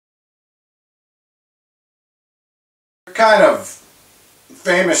kind of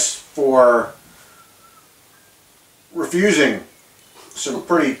famous for refusing some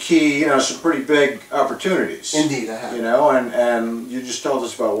pretty key, some pretty big opportunities. Indeed, I have. And you just told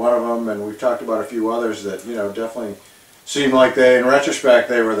us about one of them, and we've talked about a few others that, definitely seem like in retrospect,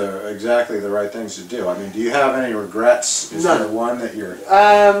 they were exactly the right things to do. I mean, do you have any regrets? Is there one that you're...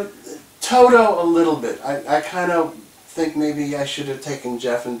 Toto, a little bit. I kind of think maybe I should have taken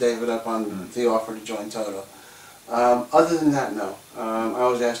Jeff and David up on the offer to join Toto. Other than that, no. I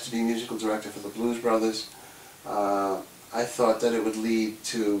was asked to be musical director for the Blues Brothers. I thought that it would lead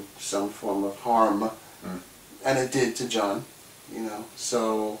to some form of harm, and it did to John,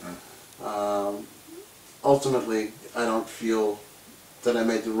 So ultimately, I don't feel that I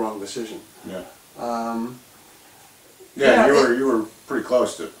made the wrong decision. Yeah. Yeah, you were pretty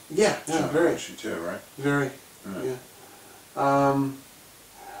close to. Yeah, very. Belushi too, right? Very. Yeah.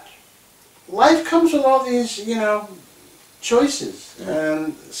 Life comes with all these, choices,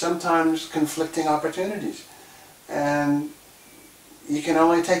 and sometimes conflicting opportunities, and you can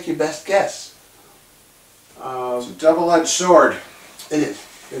only take your best guess. It's a double-edged sword. It is.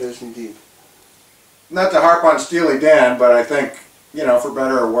 It is indeed. Not to harp on Steely Dan, but I think, for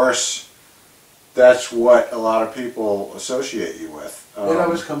better or worse, that's what a lot of people associate you with. It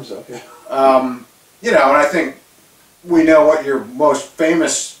always comes up, yeah. And I think we know what your most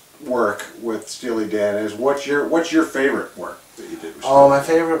famous work with Steely Dan is. What's your favorite work that you did with Steely Dan? My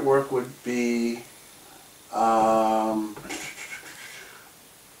favorite work would be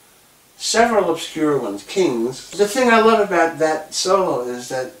several obscure ones. Kings. The thing I love about that solo is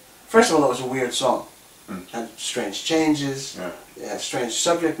that, first of all, it was a weird song. It had strange changes, it had strange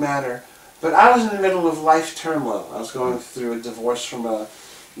subject matter, but I was in the middle of life turmoil. I was going through a divorce from a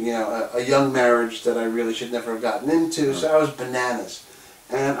young marriage that I really should never have gotten into, so I was bananas.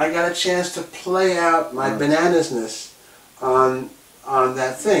 And I got a chance to play out my bananasness on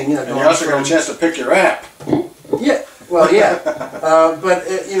that thing. And you also got a chance to pick your amp. Yeah, well, yeah. But,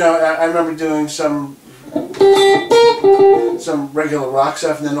 I remember doing some regular rock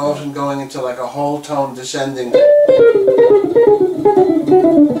stuff, and then all of a sudden going into like a whole tone descending.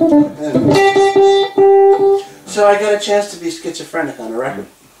 And so I got a chance to be schizophrenic on a record,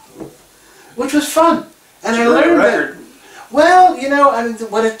 which was fun. And I learned that, well,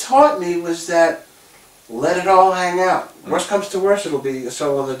 what it taught me was that let it all hang out. Worst comes to worst, it'll be a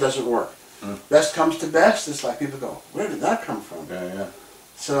solo that doesn't work. Best comes to best, it's like people go, where did that come from? Yeah.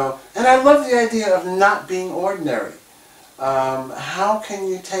 So, and I love the idea of not being ordinary. How can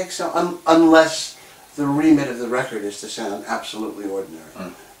you take unless the remit of the record is to sound absolutely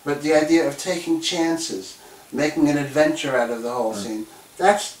ordinary. But the idea of taking chances, making an adventure out of the whole scene,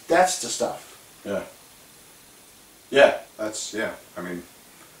 that's the stuff. Yeah. Yeah, I mean,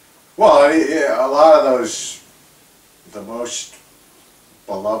 well, a lot of those, the most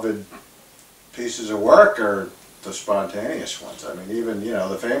beloved pieces of work are the spontaneous ones. I mean, even,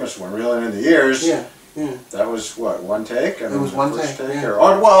 the famous one, Reeling in the Years. Yeah. That was, what, one take? It was one take, yeah.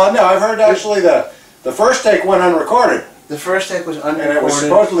 Well, no, I've heard actually the first take went unrecorded. The first take was unrecorded. And it was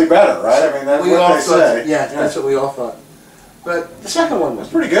supposedly better, right? I mean, that's what they say. Yeah, that's what we all thought. But the second one was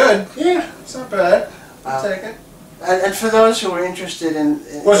pretty good. Yeah. It's not bad. I'll take it. And for those who are interested in...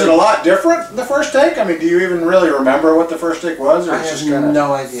 Was it a lot different, the first take? I mean, do you even really remember what the first take was? Or I it's just have kind of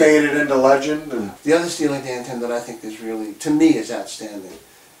no idea. Faded into legend? And the other Steely Dan tune that I think is really, to me, is outstanding,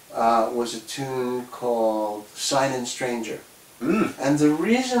 was a tune called Sign In Stranger. And the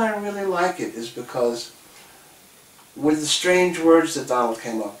reason I really like it is because with the strange words that Donald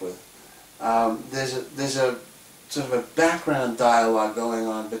came up with, there's a sort of a background dialogue going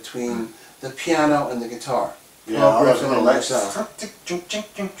on between the piano and the guitar. yeah,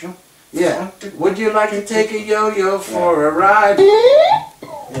 Yeah. Would you like to take a yo-yo for a ride?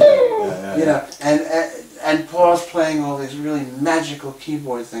 And Paul's playing all these really magical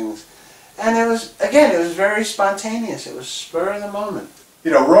keyboard things. And it was very spontaneous. It was spur of the moment.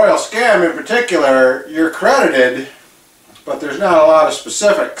 Royal Scam in particular, you're credited, but there's not a lot of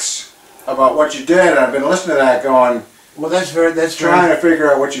specifics about what you did. And I've been listening to that going, well, that's trying to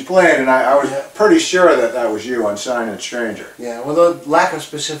figure out what you played, and I was pretty sure that was you on Sign In Stranger. Yeah, well, the lack of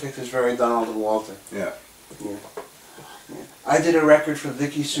specifics is very Donald and Walter. Yeah. I did a record for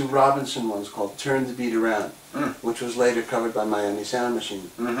Vicki Sue Robinson once called Turn the Beat Around, which was later covered by Miami Sound Machine.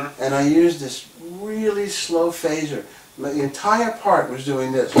 And I used this really slow phaser. The entire part was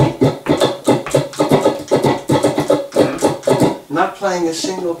doing this. Not playing a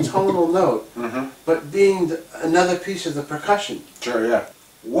single tonal note, but being another piece of the percussion. Sure, yeah.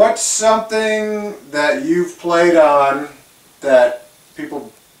 What's something that you've played on that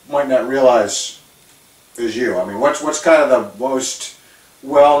people might not realize is you? I mean, what's kind of the most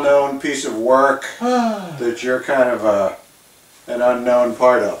well-known piece of work that you're kind of an unknown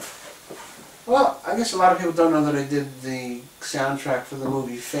part of? Well, I guess a lot of people don't know that I did the soundtrack for the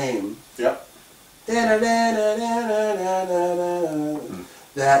movie Fame. Yep. That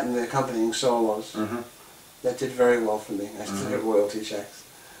and the accompanying solos. Mm-hmm. That did very well for me. I still get royalty checks.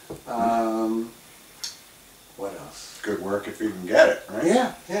 What else? Good work if you can get it, right?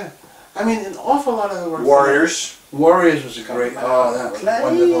 Yeah, yeah. I mean, an awful lot of the work. Warriors. Warriors was a great. Oh, that was a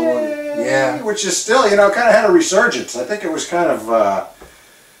wonderful one. Yeah. Which is still, kind of had a resurgence. I think it was kind of,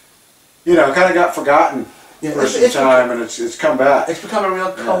 kind of got forgotten for some time, and it's come back. It's become a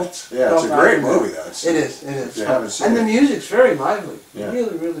real cult. Yeah, it's a great movie, though. It is. It is. And the music's very lively. Yeah.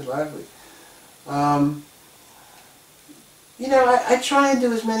 Really, really lively. I try and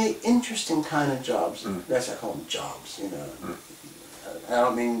do as many interesting kind of jobs. That's I call them jobs. I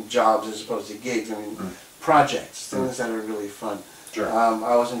don't mean jobs as opposed to gigs. I mean projects, things that are really fun. Sure.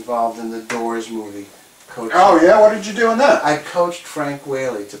 I was involved in the Doors movie. Oh yeah, what did you do in that? I coached Frank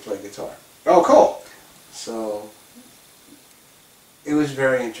Whaley to play guitar. Oh, cool. So it was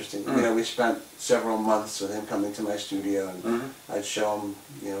very interesting. We spent several months with him coming to my studio, and I'd show him,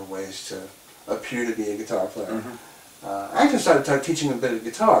 ways to appear to be a guitar player. I actually started teaching him a bit of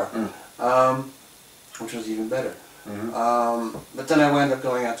guitar, which was even better. But then I wound up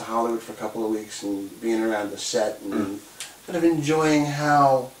going out to Hollywood for a couple of weeks and being around the set and kind of enjoying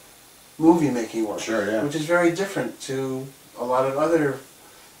how movie making works, which is very different to a lot of other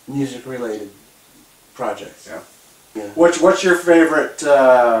music-related projects. Yeah. What's your favorite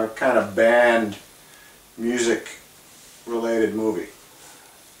kind of band music-related movie?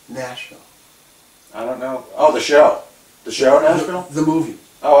 Nashville. I don't know. Oh, The Show. The Show, Nashville? The movie.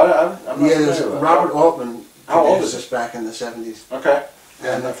 Oh, I'm not familiar with that. Robert Altman. How old is this back in the 70s. Okay.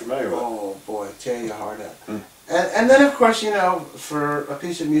 Yeah, I'm not familiar with it. Oh boy, tear your heart out. And then of course, for a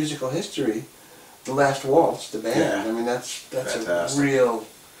piece of musical history, The Last Waltz, the band. Yeah. I mean, that's Fantastic. a real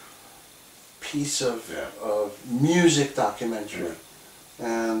piece of music documentary.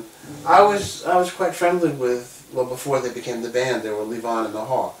 And I was quite friendly with, before they became the band, they were Levon and the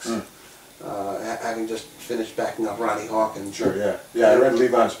Hawks. Having just finished backing up Ronnie Hawkins. Sure, yeah. Yeah, I read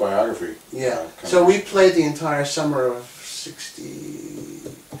Levon's biography. Yeah. So we played the entire summer of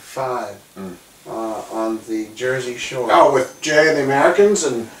 '65 on the Jersey Shore. Oh, with Jay and the Americans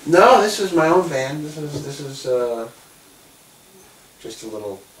and... No, this was my own band. This is just a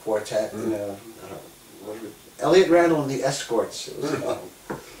little quartet, Elliott Randall and the Escorts. It was,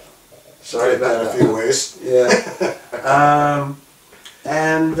 sorry about that. A few ways. Yeah.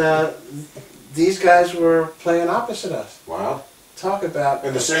 And these guys were playing opposite us. Wow. Talk about...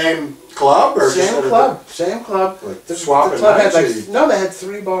 In the same club? Or same club. Same club. Like the swapping club had nights? no, they had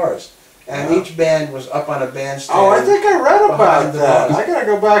 3 bars. And each band was up on a bandstand. Oh, I think I read about that. Bars. I gotta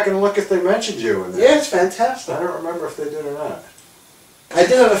go back and look if they mentioned you in there. Yeah, it's fantastic. I don't remember if they did or not. I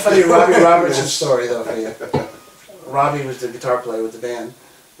do have a funny Robbie Robertson story, though, for you. Robbie was the guitar player with the band.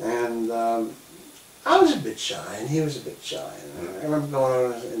 And I was a bit shy, and he was a bit shy. And I remember going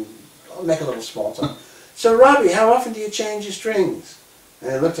over and I'll make a little small talk. So, Robbie, how often do you change your strings?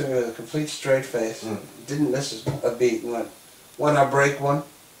 And he looked at me with a complete straight face, didn't miss a beat, and went, "When I break one?"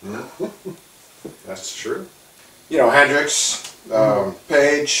 That's true. Hendrix,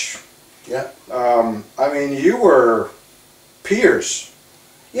 Page. Yeah. I mean, you were peers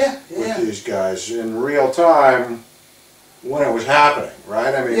with Yeah. these guys in real time when it was happening,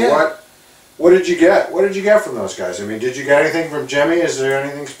 right? I mean, what did you get? What did you get from those guys? I mean, did you get anything from Jimmy? Is there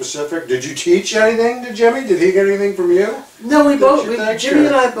anything specific? Did you teach anything to Jimmy? Did he get anything from you? No, Jimmy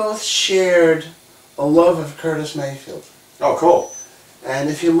and I both shared a love of Curtis Mayfield. Oh, cool. And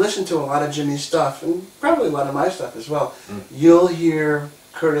if you listen to a lot of Jimmy's stuff, and probably a lot of my stuff as well, you'll hear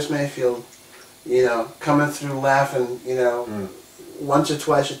Curtis Mayfield, coming through laughing, once or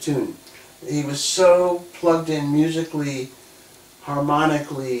twice a tune. He was so plugged in musically,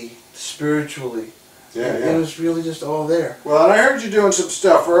 harmonically, spiritually. It was really just all there. Well, and I heard you doing some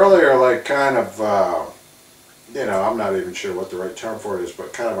stuff earlier, like kind of, I'm not even sure what the right term for it is,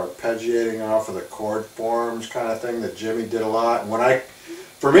 but kind of arpeggiating off of the chord forms kind of thing that Jimmy did a lot. And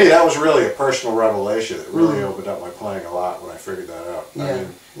for me, that was really a personal revelation. It really opened up my playing a lot when I figured that out. Yeah. I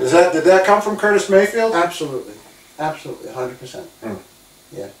mean, did that come from Curtis Mayfield? Absolutely. Absolutely, 100%.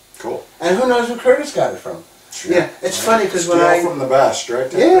 Yeah. Cool. And who knows who Curtis got it from? Sure. Yeah, it's funny because when Steal from the best, right?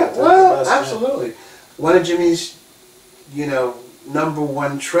 Take the best, absolutely. One of Jimmy's,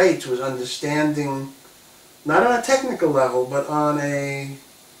 #1 traits was understanding, not on a technical level, but on a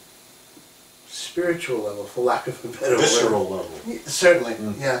spiritual level, for lack of a better word. Visceral level. Certainly,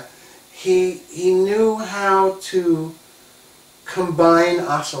 yeah. he knew how to combine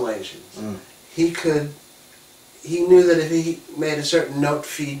oscillations. He knew that if he made a certain note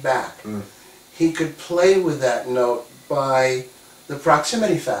feedback, he could play with that note by the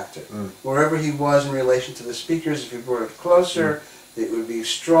proximity factor. Wherever he was in relation to the speakers, if he brought it closer, it would be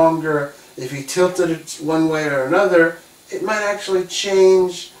stronger. If he tilted it one way or another, it might actually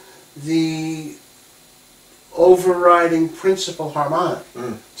change the overriding principal harmonic.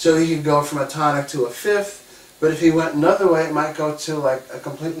 So he could go from a tonic to a fifth, but if he went another way, it might go to like a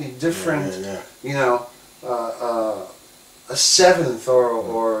completely different, you know, a seventh,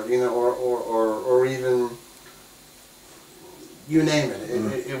 or you know, or even, you name it.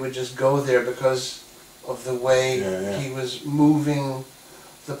 It would just go there because of the way he was moving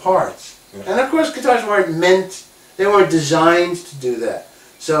the parts. And of course, guitars weren't meant, they weren't designed to do that.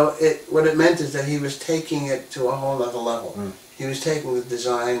 So what it meant is that he was taking it to a whole other level. He was taking the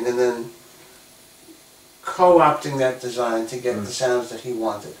design and then co-opting that design to get the sounds that he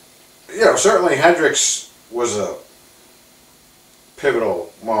wanted. You know, certainly Hendrix was a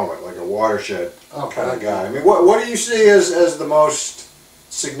pivotal moment, like a watershed kind of guy. I mean, what do you see as the most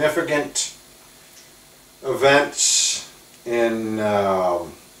significant events in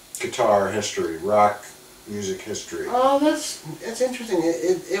guitar history, rock music history? Oh, that's interesting.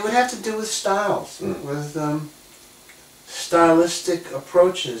 It would have to do with styles, with stylistic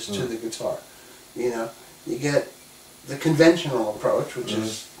approaches to the guitar. You know, you get the conventional approach, which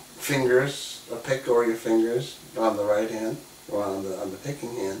is fingers, a pick or your fingers on the right hand or on the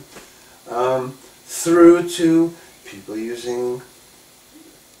picking hand, through to people using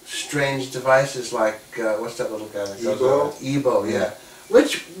strange devices like what's that little guy that goes on? EBO, yeah.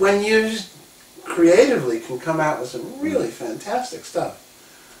 Which, when used creatively, can come out with some really fantastic stuff.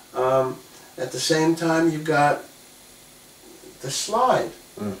 At the same time, you've got the slide.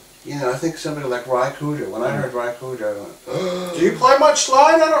 You know, I think somebody like Ry Cooder, when I heard Ry Cooder, I went, oh. Do you play much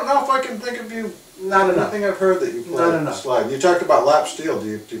slide? I don't know if I can think of you. Not enough. I think I've heard that you play slide. You talked about lap steel. Do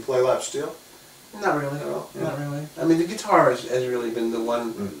you play lap steel? Not really at all. Not really. I mean, the guitar has really been the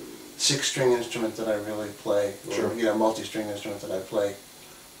one six-string instrument that I really play, or you know, multi-string instrument that I play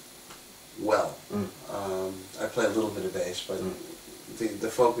well. I play a little bit of bass, but the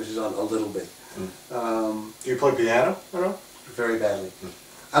focus is on a little bit. Do you play piano at all? Very badly.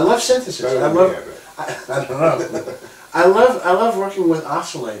 I love synthesis. I don't know. I love working with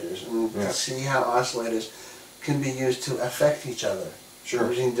oscillators and to see how oscillators can be used to affect each other. Sure.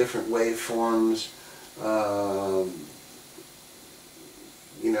 Using different waveforms.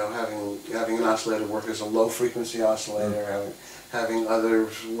 You know, having an oscillator work as a low frequency oscillator, having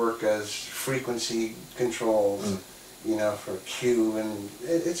others work as frequency controls. You know, for Q, and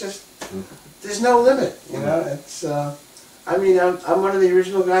it's just there's no limit. You know, it's. I mean, I'm one of the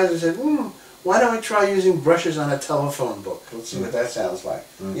original guys who said, why don't we try using brushes on a telephone book? Let's see what that sounds like.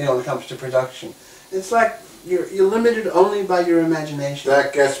 You know, when it comes to production, it's like you're limited only by your imagination.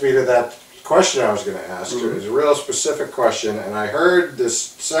 That gets me to that question I was going to ask. It was a real specific question, and I heard this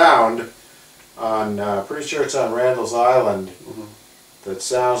sound on, pretty sure it's on Randall's Island, that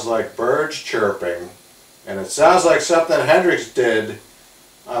sounds like birds chirping, and it sounds like something Hendrix did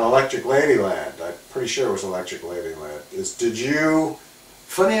on Electric Ladyland. I'm pretty sure it was Electric Ladyland. Did you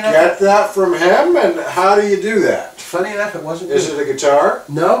get that from him, and how do you do that? Funny enough, it wasn't. Is it a guitar?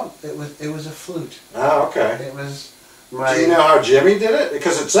 No, it was a flute. Oh, okay. It was. Do you know how Jimmy did it?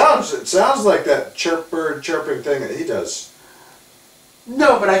 Because it sounds like that bird chirping thing that he does.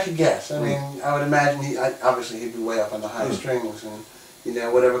 No, but I could guess. I mean, I would imagine obviously he'd be way up on the high strings, and you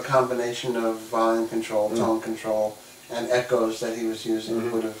know, whatever combination of volume control, tone control, and echoes that he was using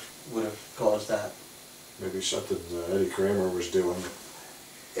would have caused that. Maybe something Eddie Kramer was doing.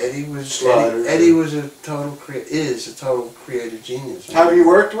 Eddie was a total creative genius. Have you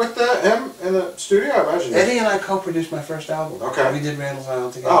worked with him in the studio? I imagine. Eddie and I co-produced my first album. Okay. We did Randall's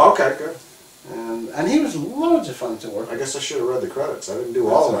Island together. Oh, okay, good. And he was loads of fun to work with. I guess I should have read the credits. I didn't do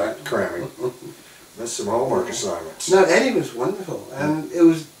all that cramming. Missed some homework assignments. No, Eddie was wonderful, and it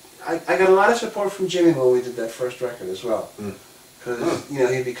was. I got a lot of support from Jimmy when we did that first record as well. Because, you know,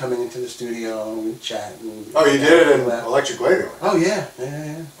 he'd be coming into the studio and we'd chat. And oh, you did it in Electric Ladyland? Oh, yeah.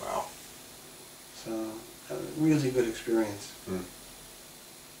 Yeah. Wow. So, a really good experience.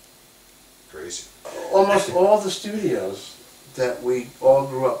 Crazy. Almost all the studios that we all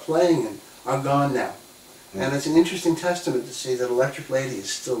grew up playing in are gone now. And it's an interesting testament to see that Electric Lady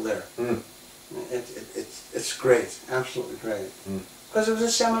is still there. It's great. Absolutely great. Because it was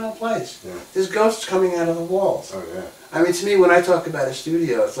a seminal place. There's ghosts coming out of the walls. Oh, yeah. I mean, to me, when I talk about a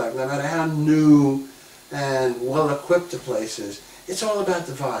studio, it's like no matter how new and well-equipped the place is, it's all about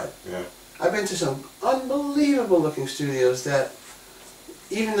the vibe. Yeah. I've been to some unbelievable looking studios that,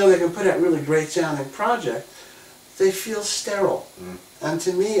 even though they can put out really great sounding projects, they feel sterile. And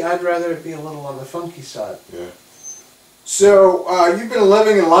to me, I'd rather it be a little on the funky side. Yeah. So, you've been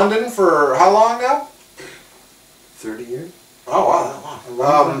living in London for how long now? 30 years. Oh, wow, that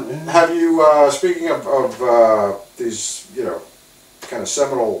long. Yeah. Have you, speaking of these, you know, kind of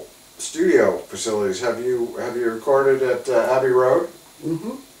seminal studio facilities, have you recorded at Abbey Road?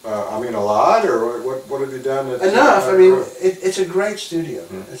 Mm-hmm. I mean, a lot, or what have you done at Enough. Abbey I mean, Road? it's a great studio.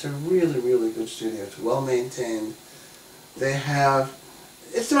 It's a really, really good studio. It's well maintained. They have,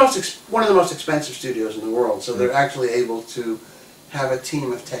 it's one of the most expensive studios in the world, so they're actually able to have a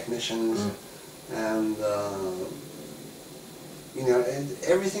team of technicians, and you know, and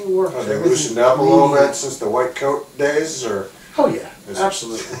everything works. Have they loosened up a little bit since the white coat days, or? Oh yeah,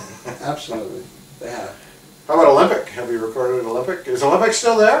 absolutely, absolutely, they have. How about Olympic? Have you recorded at Olympic? Is Olympic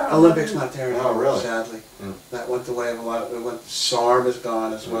still there? Olympic's not there anymore, really? sadly. That went the way of a lot of, SARM is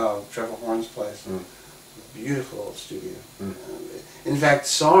gone as well, Trevor Horn's place. Beautiful old studio. In fact,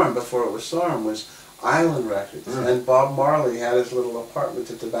 SARM, before it was SARM, was Island Records, and Bob Marley had his little apartment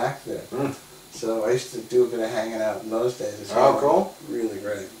at the back there. So I used to do a bit of hanging out in those days. It's cool. Really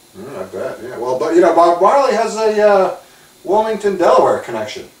great. I bet, yeah. Well, but you know, Bob Marley has a Wilmington, Delaware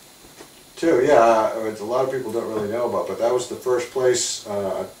connection, too. Yeah, a lot of people don't really know about, but that was the first place,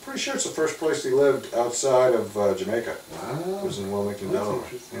 I'm pretty sure it's the first place he lived outside of Jamaica. Wow. It was in Wilmington, That's Delaware.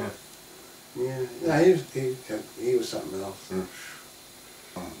 interesting. Yeah. Yeah, he was something else.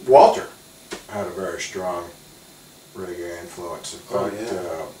 Walter had a very strong reggae influence. In fact,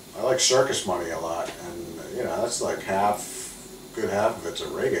 I like Circus Money a lot, and you know, that's like good half of it's a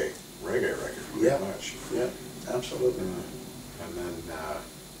reggae record, pretty much. Yeah, absolutely. And then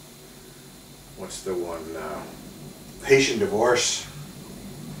what's the one? Haitian Divorce,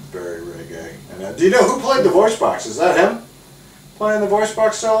 very reggae. And do you know who played the voice box? Is that him playing the voice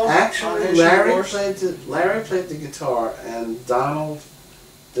box solo? Actually, Larry played the guitar, and Donald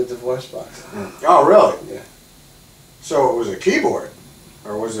did the voice box. Oh, really? Yeah. So it was a keyboard,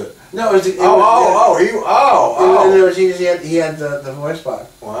 or was it? No, it was. He had the voice box.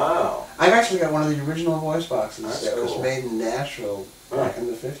 Wow. I've actually got one of the original voice boxes. That's that was cool. made in Nashville back in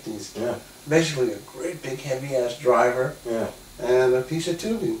the 50s. Yeah. Basically a great big heavy ass driver. Yeah. And a piece of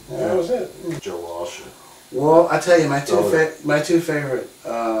tubing. That was it. Joe Walsh. Well, I tell you, my two favorite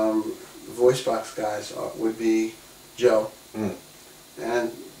voice box guys would be Joe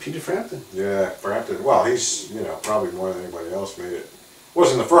and Peter Frampton. Yeah, Frampton. Well, he's, you know, probably more than anybody else made it.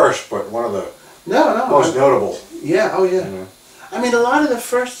 Wasn't the first, but one of the most notable. Yeah, oh yeah. You know. I mean, a lot of the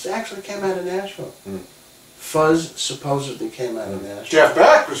firsts actually came out of Nashville. Fuzz supposedly came out of Nashville. Jeff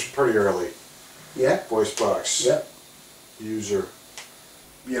Beck was pretty early. Yeah. Voice box. Yep. User.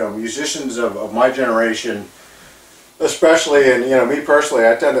 You know, musicians of my generation, especially, and you know, me personally,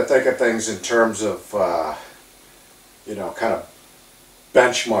 I tend to think of things in terms of, you know, kind of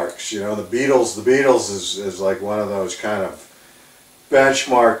benchmarks. You know, the Beatles is like one of those kind of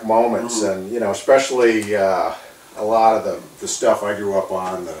benchmark moments, and you know, especially a lot of the stuff I grew up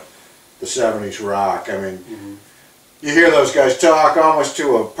on, the 70s rock. I mean, you hear those guys talk almost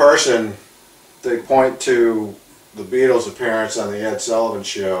to a person. They point to the Beatles' appearance on the Ed Sullivan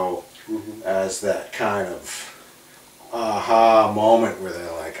Show as that kind of aha moment where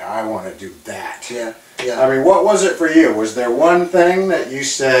they're like, I want to do that. Yeah, yeah. I mean, what was it for you? Was there one thing that you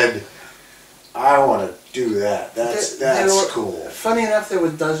said, I want to do that? That's cool. Funny enough, there were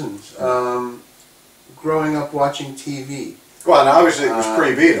dozens. Growing up watching TV. Well, and obviously it was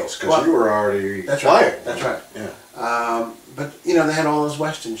pre-Beatles, because you were already That's playing. Right. That's right. Yeah. But you know, they had all those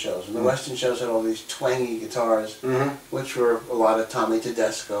Western shows, and the Western shows had all these twangy guitars, which were a lot of Tommy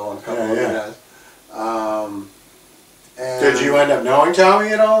Tedesco and a couple of other guys. And did you end up knowing Tommy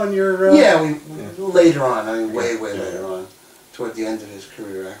at all in your? Yeah, later on. I mean, way later on, toward the end of his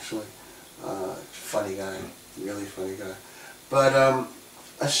career, actually. Funny guy, really funny guy. But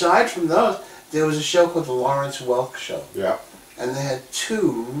aside from those, there was a show called the Lawrence Welk Show. Yeah. And they had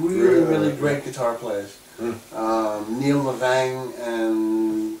two really great guitar players. Neil Levang,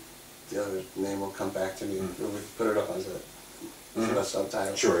 and the other name will come back to me. We put it up on the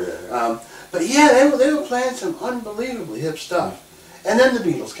subtitle. Sure, yeah. But yeah, they were playing some unbelievably hip stuff. And then the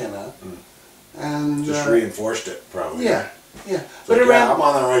Beatles came out. And just reinforced it, probably. Yeah, yeah. But I'm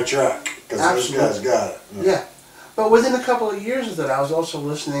on the right track, because those guys got it. Yeah. But within a couple of years of that, I was also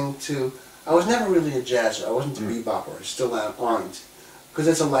listening to, I was never really a jazzer. I wasn't a bebopper. I still aren't, because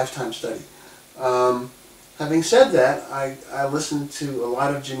it's a lifetime study. Having said that, I listened to a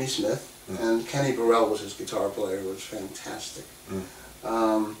lot of Jimmy Smith, and Kenny Burrell was his guitar player, was fantastic.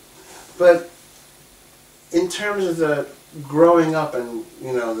 But in terms of the growing up and,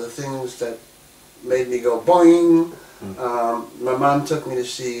 you know, the things that made me go boing, my mom took me to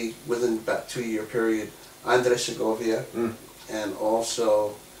see, within about 2-year period, Andres Segovia, and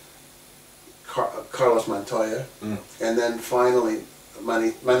also Carlos Montoya, and then finally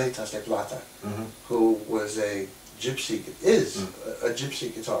Manitas de Plata, who was a gypsy guitarist,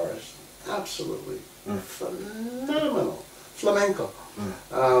 absolutely phenomenal, flamenco,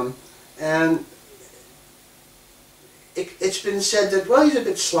 and it's been said that, well, he's a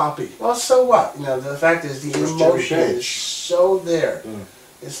bit sloppy. Well, so what? You know, the fact is the emotion is so there.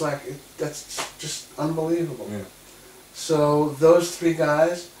 It's like, that's just unbelievable. So those 3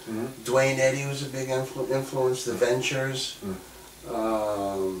 guys, Dwayne Eddy was a big influence, the Ventures,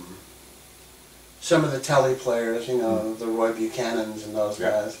 some of the Telly players, you know, the Roy Buchanans and those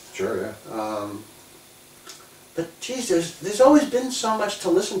guys. Sure, yeah. But geez, there's always been so much to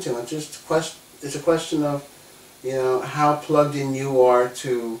listen to. It's just it's a question of, you know, how plugged in you are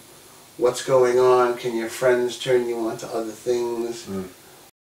to what's going on. Can your friends turn you on to other things?